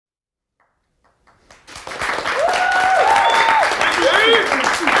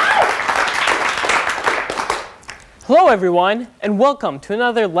Hello everyone, and welcome to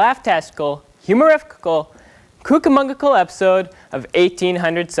another laugh-tastical, humorifical, kookamungical episode of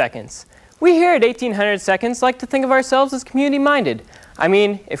 1800 Seconds. We here at 1800 Seconds like to think of ourselves as community-minded. I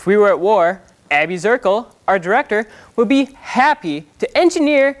mean, if we were at war, Abby Zirkle, our director, would be happy to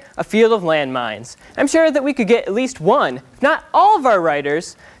engineer a field of landmines. I'm sure that we could get at least one, if not all of our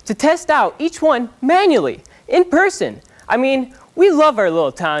writers, to test out each one manually, in person. I mean, we love our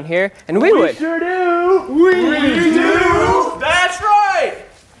little town here, and we would. Sure do. We do. That's right.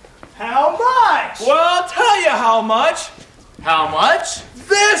 How much? Well, I'll tell you how much. How much?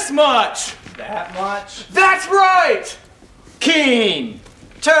 This much. That much? That's right. Keen.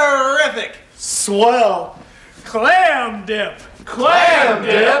 Terrific. Swell. Clam dip. Clam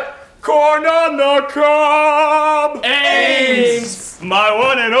dip. Corn on the cob! Ames! My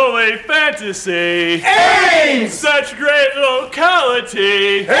one and only fantasy! Ames! Such great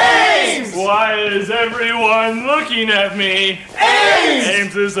locality! Ames! Why is everyone looking at me? Ames!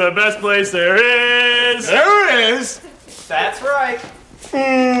 Ames is the best place there is! There is! That's right.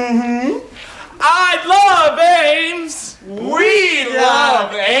 Mm-hmm. I love Ames! We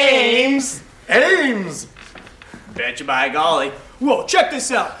love Ames! Ames! Betcha by golly. Whoa, check this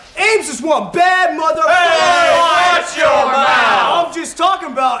out. Ames is one bad motherfucker. Hey, watch your mouth. I'm just talking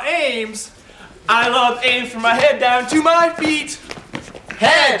about Ames. I love Ames from my head down to my feet.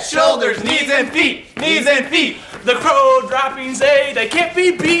 Head, shoulders, knees and feet. Knees and feet. The crow droppings, they can't be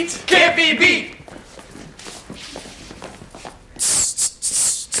beat. Can't be beat.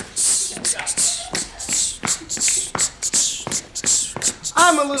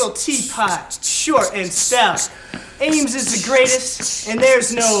 I'm a little teapot, short and stout. Ames is the greatest, and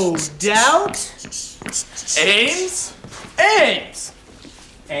there's no doubt. Ames? Ames!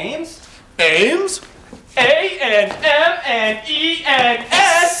 Ames? Ames? A-N-M-N-E-N-S.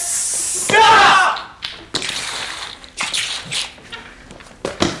 Stop!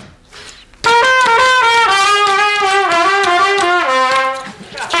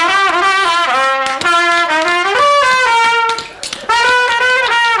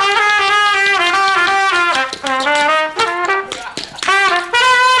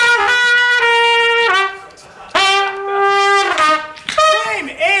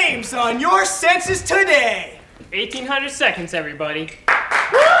 On your senses today. 1800 Seconds, everybody.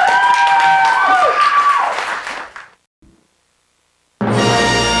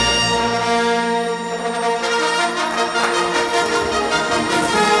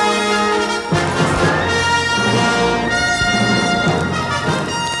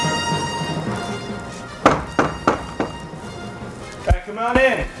 Come on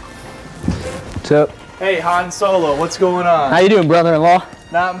in. What's up? Hey, Han Solo, what's going on? How you doing, brother-in-law?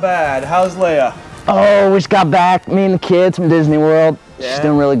 Not bad. How's Leia? Oh, we just got back, me and the kids from Disney World. Yeah? She's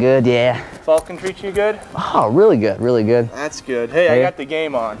doing really good, yeah. Falcon treat you good? Oh, really good, really good. That's good. Hey, I got the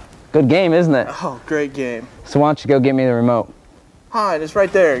game on. Good game, isn't it? Oh, great game. So why don't you go get me the remote? Han, it's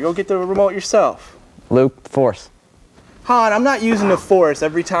right there. Go get the remote yourself. Luke, the Force. Han, I'm not using the Force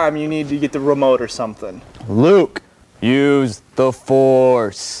every time you need to get the remote or something. Luke, use the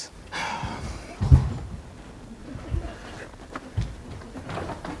Force.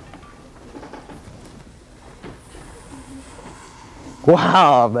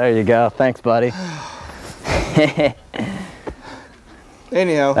 Wow, there you go. Thanks, buddy.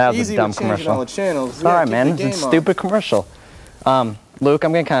 Anyhow, that was easy a dumb with changing commercial. all the channels. It's all right, man. It's a stupid commercial. Luke,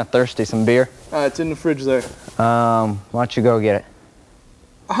 I'm getting kind of thirsty. Some beer? It's in the fridge there. Why don't you go get it?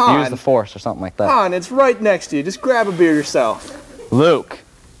 Han, use the Force or something like that. Han, it's right next to you. Just grab a beer yourself. Luke,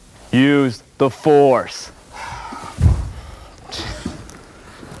 use the Force.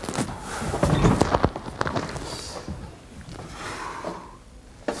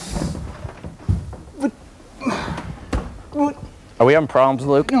 What? Are we having problems,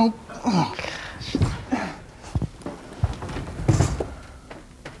 Luke? No.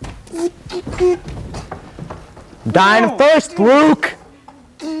 Dying of thirst, Luke!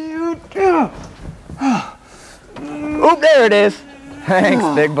 Oop, there it is. Thanks,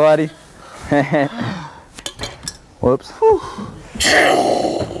 big buddy. Whoops.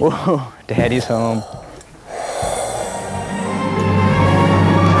 Whoa, Daddy's home.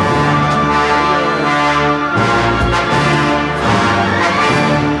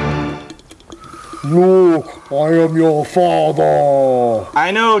 Luke, I am your father.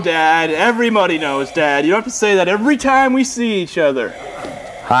 I know, Dad. Everybody knows, Dad. You don't have to say that every time we see each other.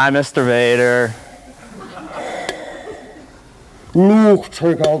 Hi, Mr. Vader. Luke,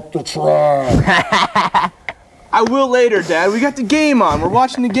 take out the trash. I will later, Dad. We got the game on. We're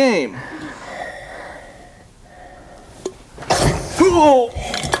watching the game. Oh.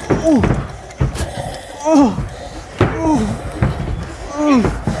 Oh. Oh.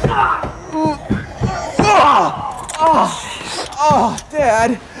 Oh,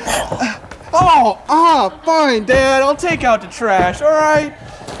 Dad. Fine, Dad. I'll take out the trash, all right?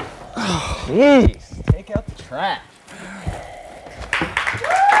 Jeez, take out the trash.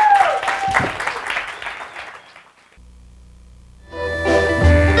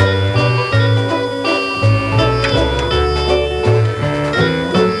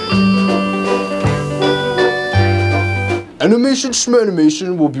 Animation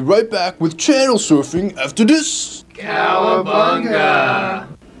Schmanimation will be right back with channel surfing after this. Cowabunga!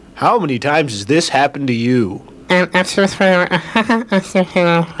 How many times has this happened to you?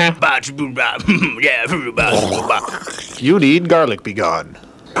 You need garlic begone.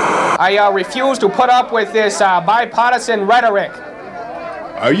 I refuse to put up with this bipartisan rhetoric.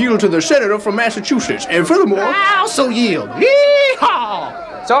 I yield to the senator from Massachusetts, and furthermore, I also yield.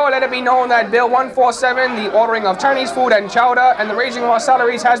 Yeehaw! So let it be known that Bill 147, the ordering of Chinese food and chowder and the raising of our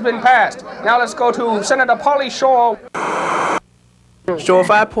salaries has been passed. Now let's go to Senator Polly Shore. So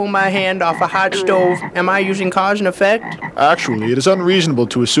if I pull my hand off a hot stove, am I using cause and effect? Actually, it is unreasonable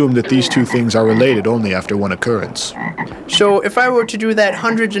to assume that these two things are related only after one occurrence. So if I were to do that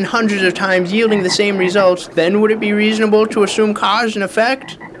hundreds and hundreds of times yielding the same results, then would it be reasonable to assume cause and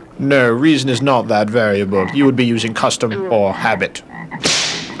effect? No, reason is not that variable. You would be using custom or habit.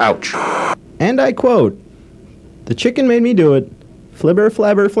 Ouch. And I quote, "The chicken made me do it. Flibber,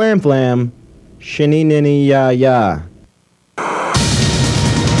 flabber, flam, flam. Shinny, ninny, ya, ya."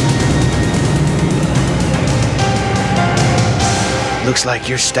 Looks like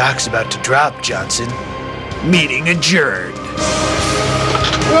your stock's about to drop, Johnson. Meeting adjourned.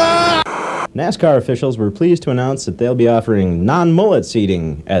 NASCAR officials were pleased to announce that they'll be offering non-mullet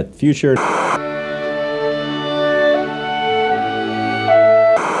seating at future...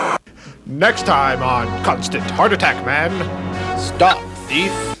 Next time on Constant Heart Attack Man. stop,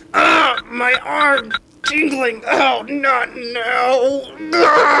 thief. My arm tingling. Oh, not now.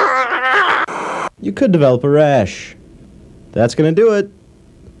 You could develop a rash. That's gonna do it.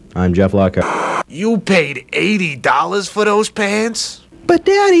 I'm Jeff Lockhart. You paid $80 for those pants? But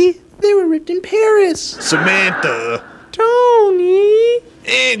Daddy, they were ripped in Paris. Samantha. Tony.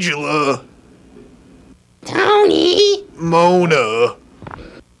 Angela. Tony. Mona.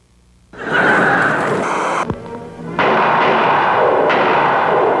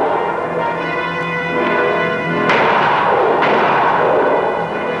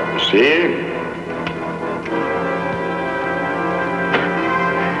 See?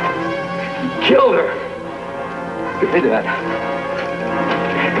 Killed her. You did that.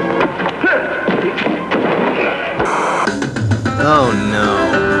 Oh no.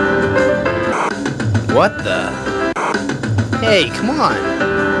 What the? Hey, come on.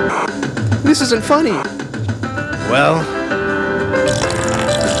 This isn't funny. Well,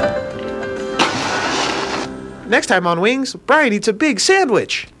 next time on Wings, Brian eats a big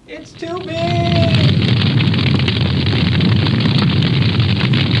sandwich. It's too big.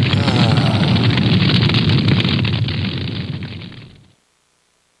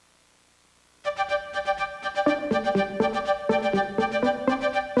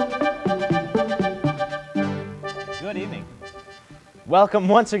 Good evening. Welcome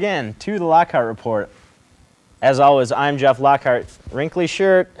once again to the Lockhart Report. As always, I'm Jeff Lockhart, wrinkly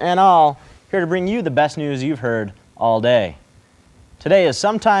shirt and all, here to bring you the best news you've heard all day. Today is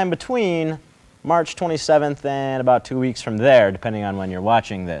sometime between March 27th and about 2 weeks from there, depending on when you're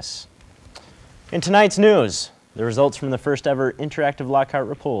watching this. In tonight's news, the results from the first ever interactive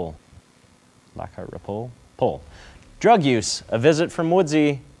Lockhart Poll. Poll. Drug use, a visit from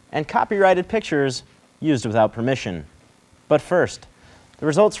Woodsy, and copyrighted pictures used without permission. But first, the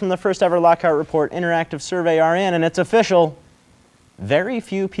results from the first ever Lockhart Report interactive survey are in, and it's official. Very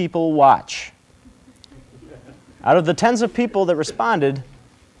few people watch. Out of the tens of people that responded,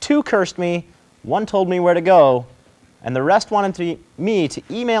 2 cursed me, 1 told me where to go, and the rest wanted me to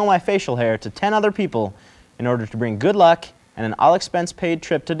email my facial hair to 10 other people in order to bring good luck and an all-expense-paid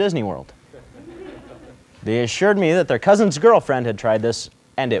trip to Disney World. They assured me that their cousin's girlfriend had tried this,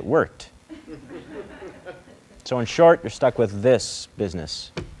 and it worked. So in short, you're stuck with this business.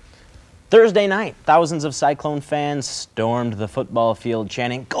 Thursday night, thousands of Cyclone fans stormed the football field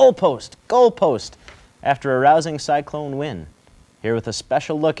chanting, "Goalpost! Goalpost!" after a rousing Cyclone win. Here with a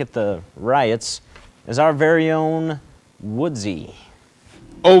special look at the riots is our very own Woodsy.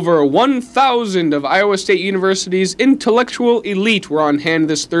 Over 1,000 of Iowa State University's intellectual elite were on hand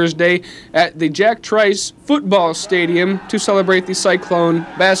this Thursday at the Jack Trice Football Stadium to celebrate the Cyclone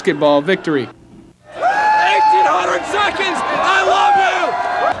basketball victory. 1,800 seconds! I love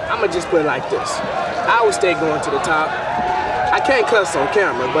you! I'm gonna just put it like this. Iowa State going to the top. I can't cuss on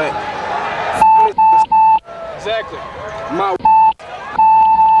camera, but exactly. My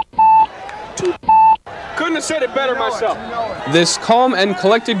couldn't have said it better myself. This calm and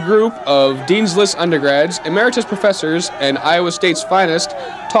collected group of Dean's List undergrads, emeritus professors, and Iowa State's finest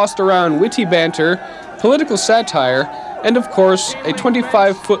tossed around witty banter, political satire, and of course, a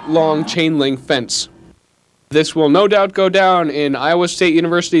 25-foot-long chain-link fence. This will no doubt go down in Iowa State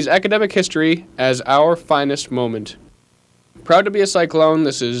University's academic history as our finest moment. Proud to be a Cyclone,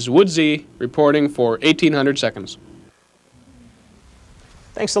 this is Woodsy reporting for 1800 Seconds.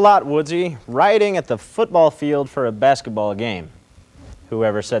 Thanks a lot, Woodsy. Rioting at the football field for a basketball game.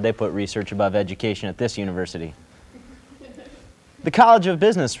 Whoever said they put research above education at this university. The College of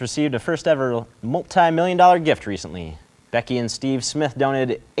Business received a first ever multi-million-dollar gift recently. Becky and Steve Smith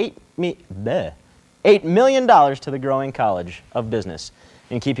donated $8 million to the growing College of Business.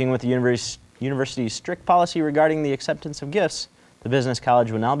 In keeping with the university's strict policy regarding the acceptance of gifts, the business college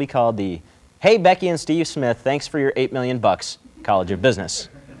will now be called the Hey Becky and Steve Smith, thanks for your $8 million College of Business.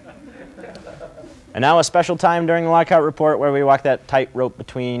 And now a special time during the Lockout Report where we walk that tightrope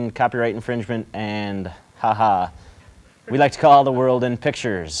between copyright infringement and haha. We like to call the world in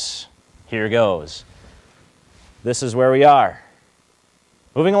pictures. Here goes. This is where we are.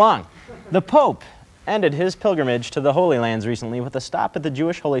 Moving along. The Pope ended his pilgrimage to the Holy Lands recently with a stop at the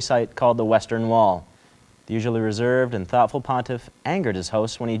Jewish holy site called the Western Wall. The usually reserved and thoughtful pontiff angered his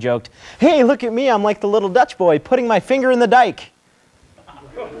hosts when he joked, "Hey, look at me, I'm like the little Dutch boy putting my finger in the dike."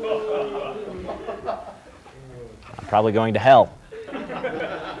 I'm probably going to hell.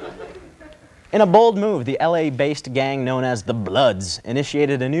 In a bold move, the LA-based gang known as the Bloods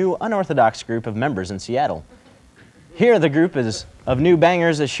initiated a new unorthodox group of members in Seattle. Here, the group of new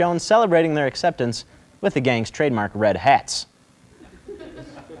bangers is shown celebrating their acceptance with the gang's trademark red hats.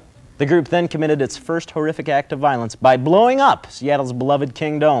 The group then committed its first horrific act of violence by blowing up Seattle's beloved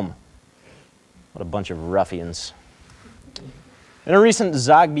King Dome. What a bunch of ruffians. In a recent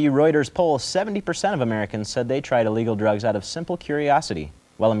Zogby Reuters poll, 70% of Americans said they tried illegal drugs out of simple curiosity,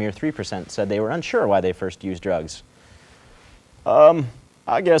 while a mere 3% said they were unsure why they first used drugs.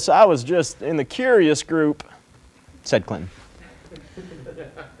 I guess I was just in the curious group, said Clinton.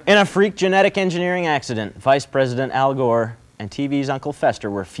 In a freak genetic engineering accident, Vice President Al Gore and TV's Uncle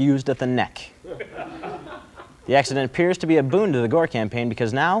Fester were fused at the neck. The accident appears to be a boon to the Gore campaign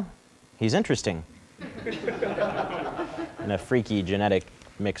because now he's interesting. In a freaky genetic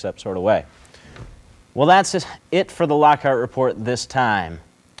mix-up sort of way. Well, that's it for the Lockout Report this time.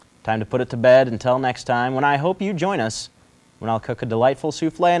 Time to put it to bed until next time, when I hope you join us, when I'll cook a delightful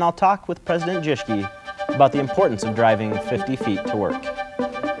souffle and I'll talk with President Jischke about the importance of driving 50 feet to work.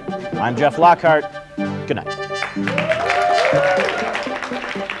 I'm Jeff Lockhart. Good night.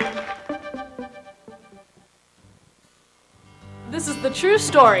 This is the true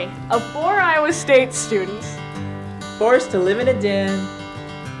story of 4 Iowa State students forced to live in a den.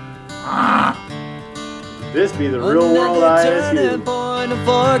 This be the real world ISU. Point, a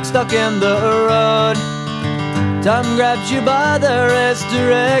fork stuck in the road. Time grabs you by the wrist,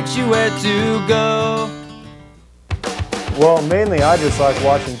 directs you where to go. Well, mainly I just like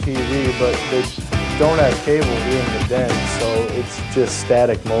watching TV, but they don't have cable here in the den, so it's just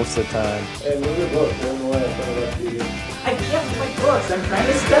static most of the time. Hey, look at books. I don't know why I thought about TV. I can't with my books. I'm trying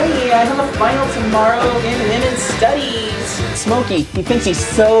to study. I have a final tomorrow in women's studies. Smokey, he thinks he's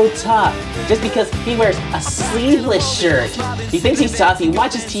so tough just because he wears a sleeveless shirt. He thinks he's tough. He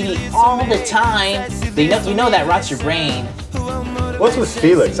watches TV all the time. You know that rots your brain. What's with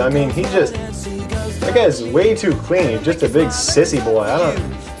Felix? I mean, that guy's way too clean. He's just a big sissy boy. I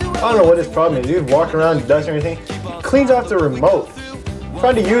don't know what his problem is. He's walking around, dust and everything. He cleans off the remote.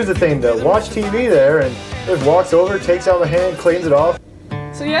 Trying to use the thing to watch TV there, and just walks over, takes out the hand, cleans it off.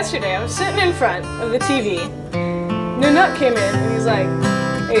 So yesterday, I was sitting in front of the TV. Nunut came in and he's like,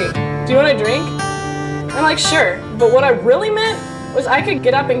 "Hey, do you want a drink?" I'm like, "Sure." But what I really meant was I could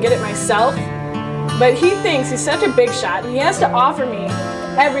get up and get it myself. But he thinks he's such a big shot, he has to offer me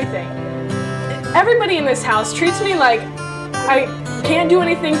everything. Everybody in this house treats me like I can't do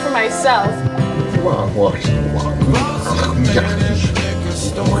anything for myself.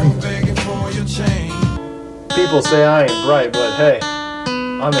 People say I ain't bright, but hey,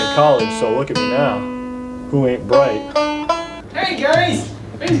 I'm in college, so look at me now. Who ain't bright? Hey guys,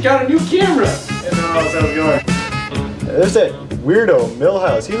 Ben's got a new camera. Hey, how's it going? There's that weirdo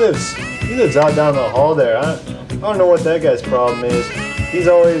Millhouse. He lives out down the hall there. I don't know what that guy's problem is. He's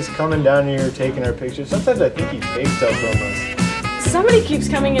always coming down here taking our pictures. Sometimes I think he fakes stuff from us. Somebody keeps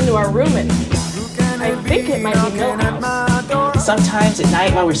coming into our room and I think it might be Millhouse. Sometimes at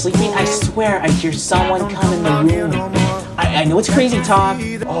night while we're sleeping, I swear I hear someone come in the room. I know it's crazy talk.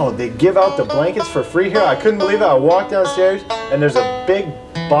 Oh, they give out the blankets for free here? I couldn't believe it. I walked downstairs and there's a big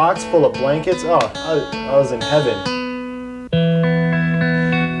box full of blankets. Oh, I was in heaven.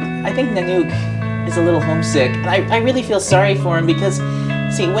 I think Nanook is a little homesick, and I really feel sorry for him because,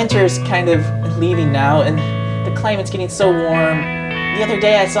 see, winter's kind of leaving now, and the climate's getting so warm. The other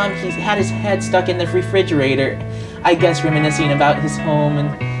day I saw him, he had his head stuck in the refrigerator, I guess reminiscing about his home and,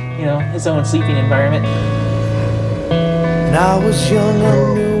 you know, his own sleeping environment. When I was young,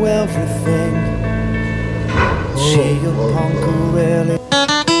 I knew everything. She a punk really.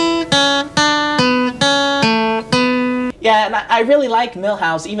 Yeah, and I really like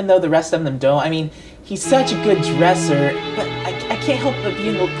Milhouse, even though the rest of them don't. I mean, he's such a good dresser, but I can't help but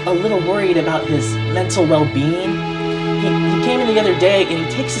being a little worried about his mental well-being. He came in the other day and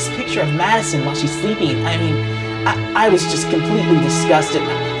he takes this picture of Madison while she's sleeping. I mean, I was just completely disgusted.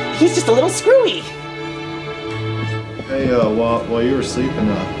 He's just a little screwy. Hey, while you were sleeping,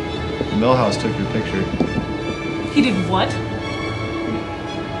 Milhouse took your picture. He did what?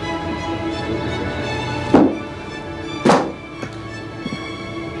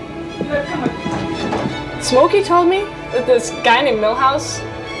 Smokey told me that this guy named Milhouse,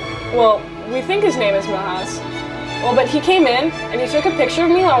 well, we think his name is Milhouse. Well, but he came in and he took a picture of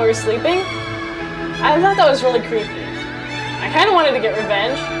me while we were sleeping. I thought that was really creepy. I kind of wanted to get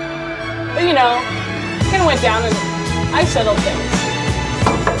revenge, but you know, kind of went down and I settled things.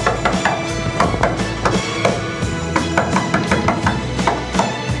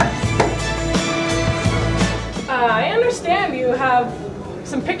 I understand you have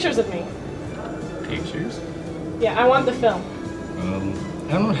some pictures of me. Pictures? Yeah, I want the film.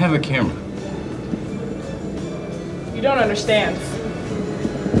 I don't have a camera. You don't understand.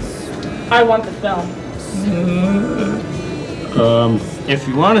 I want the film. If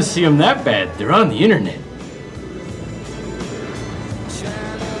you want to see them that bad, they're on the internet.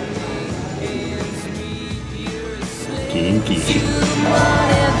 Kinky.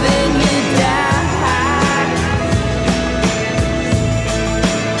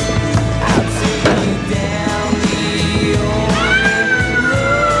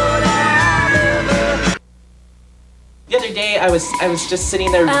 The other day, I was just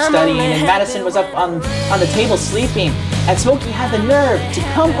sitting there studying, and Madison was up on the table sleeping, and Smokey had the nerve to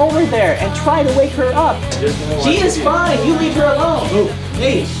come over there and try to wake her up. She is fine. You leave her alone.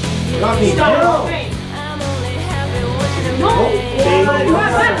 Hey, Got me. stop.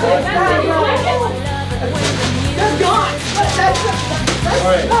 They're gone.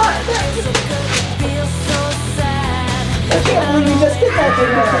 I can't believe you just did that thing.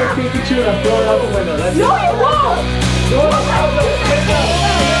 I'm going to Pikachu and I'm throwing out the window. That's No, you won't. Throw it out the window.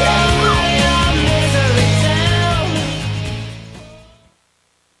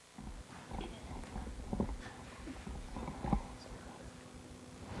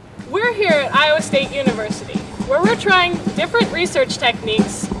 We're here at Iowa State University, where we're trying different research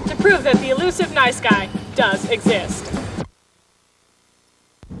techniques to prove that the elusive nice guy does exist.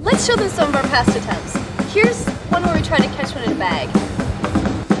 Let's show them some of our past attempts. Here's one where we tried to catch one in a bag.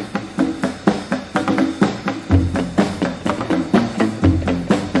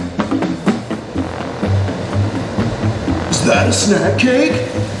 Is that a snack cake?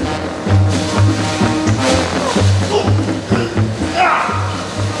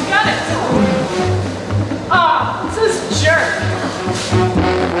 Got it! Ah, it's this jerk!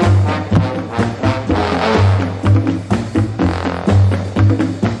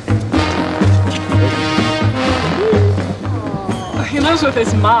 He lives with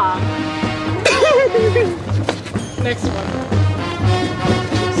his mom. Next one.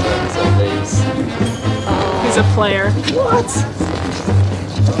 He's a player. What?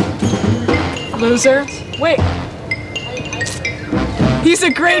 Loser. Wait. He's a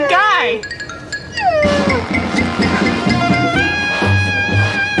great guy.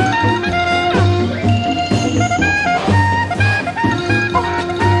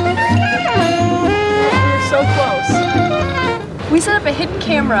 We're so close. We set up a hidden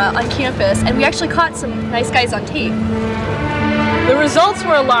camera on campus and we actually caught some nice guys on tape. The results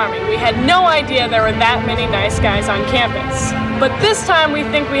were alarming. We had no idea there were that many nice guys on campus. But this time we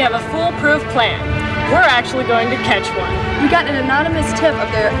think we have a foolproof plan. We're actually going to catch one. We got an anonymous tip of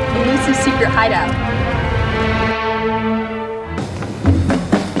their elusive secret hideout.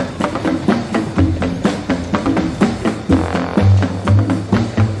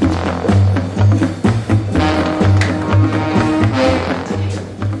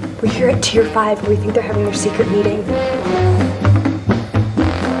 We're here at Tier 5 where we think they're having their secret meeting.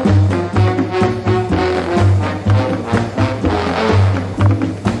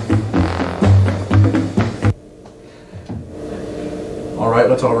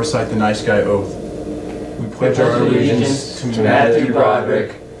 Let's all recite the nice guy oath. We pledge our allegiance to Matthew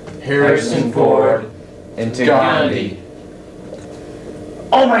Broderick, Harrison Ford, and to Gandhi.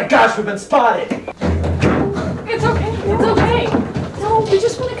 Oh my gosh, we've been spotted! It's okay, it's okay. No, we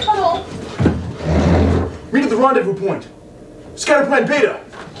just want to cuddle. Meet at the rendezvous point. Scatter plan Beta.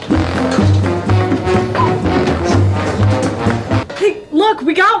 Hey, look,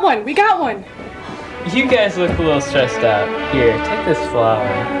 we got one, we got one. You guys look a little stressed out. Here, take this flower.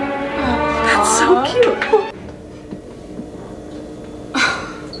 That's so cute.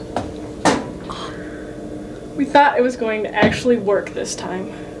 We thought it was going to actually work this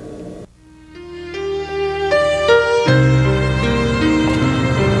time.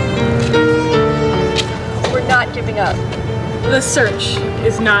 We're not giving up. The search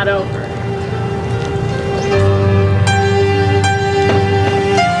is not over.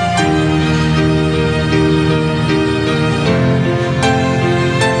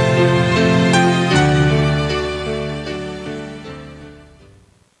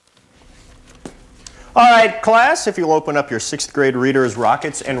 All right, class, if you'll open up your 6th grade readers,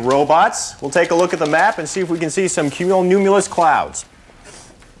 Rockets and Robots, we'll take a look at the map and see if we can see some cumulonimbus clouds.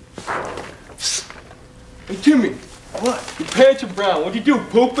 Hey, Timmy. What? Your pants are brown. What'd you do,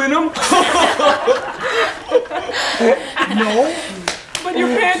 poop in them? No. But your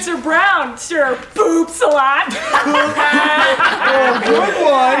pants are brown. Sure, poops a lot. Oh, good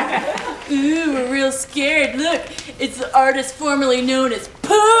one. Ooh, we're real scared. Look, it's the artist formerly known as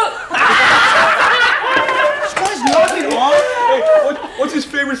Poop. Nothing wrong. Hey, what's his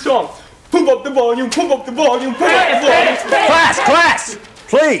favorite song? Pump up the volume, pump up the volume, pump up the volume. Class,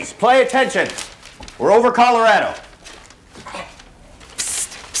 please, pay attention. We're over Colorado.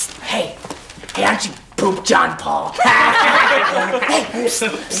 Hey, aren't you Poop John Paul? Hey,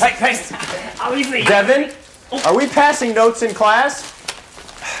 I'll leave me. Devin, are we passing notes in class?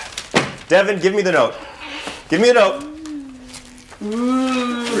 Devin, give me the note. Give me the note.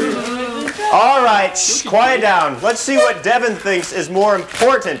 All right, shh, quiet down. Let's see what Devin thinks is more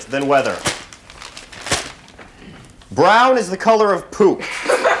important than weather. Brown is the color of poop.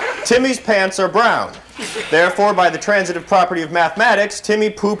 Timmy's pants are brown. Therefore, by the transitive property of mathematics, Timmy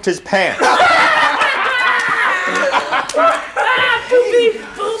pooped his pants.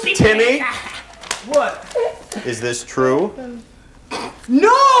 Timmy? What? Is this true?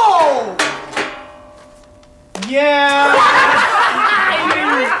 No! Yeah!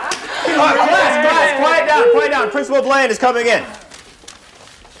 Class, quiet down. Principal Bland is coming in.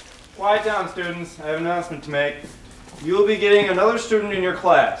 Quiet down, students. I have an announcement to make. You will be getting another student in your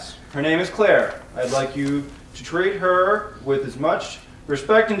class. Her name is Claire. I'd like you to treat her with as much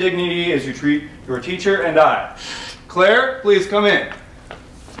respect and dignity as you treat your teacher and I. Claire, please come in.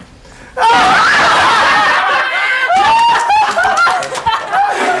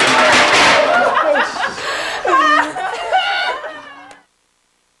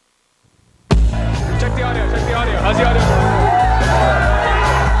 Check the audio. How's the audio?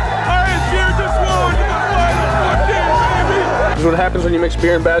 This is what happens when you mix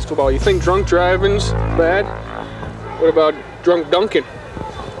beer and basketball. You think drunk driving's bad? What about drunk dunking?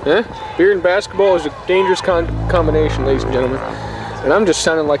 Huh? Beer and basketball is a dangerous combination, ladies and gentlemen. And I'm just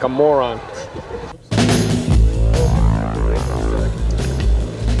sounding like a moron.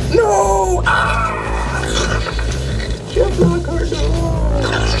 No!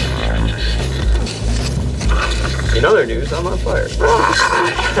 In other news, I'm on fire.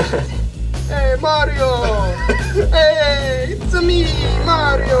 Hey, Mario! Hey, it's me,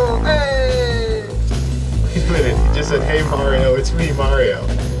 Mario! Hey! Wait a minute, you just said, hey Mario, it's me, Mario.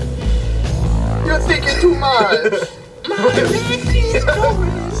 You're thinking too much. My baby's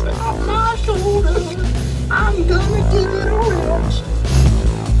always off my shoulder. I'm gonna give it a rest.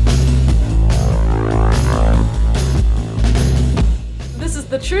 This is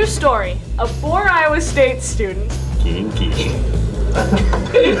the true story of 4 Iowa State students. Kinky.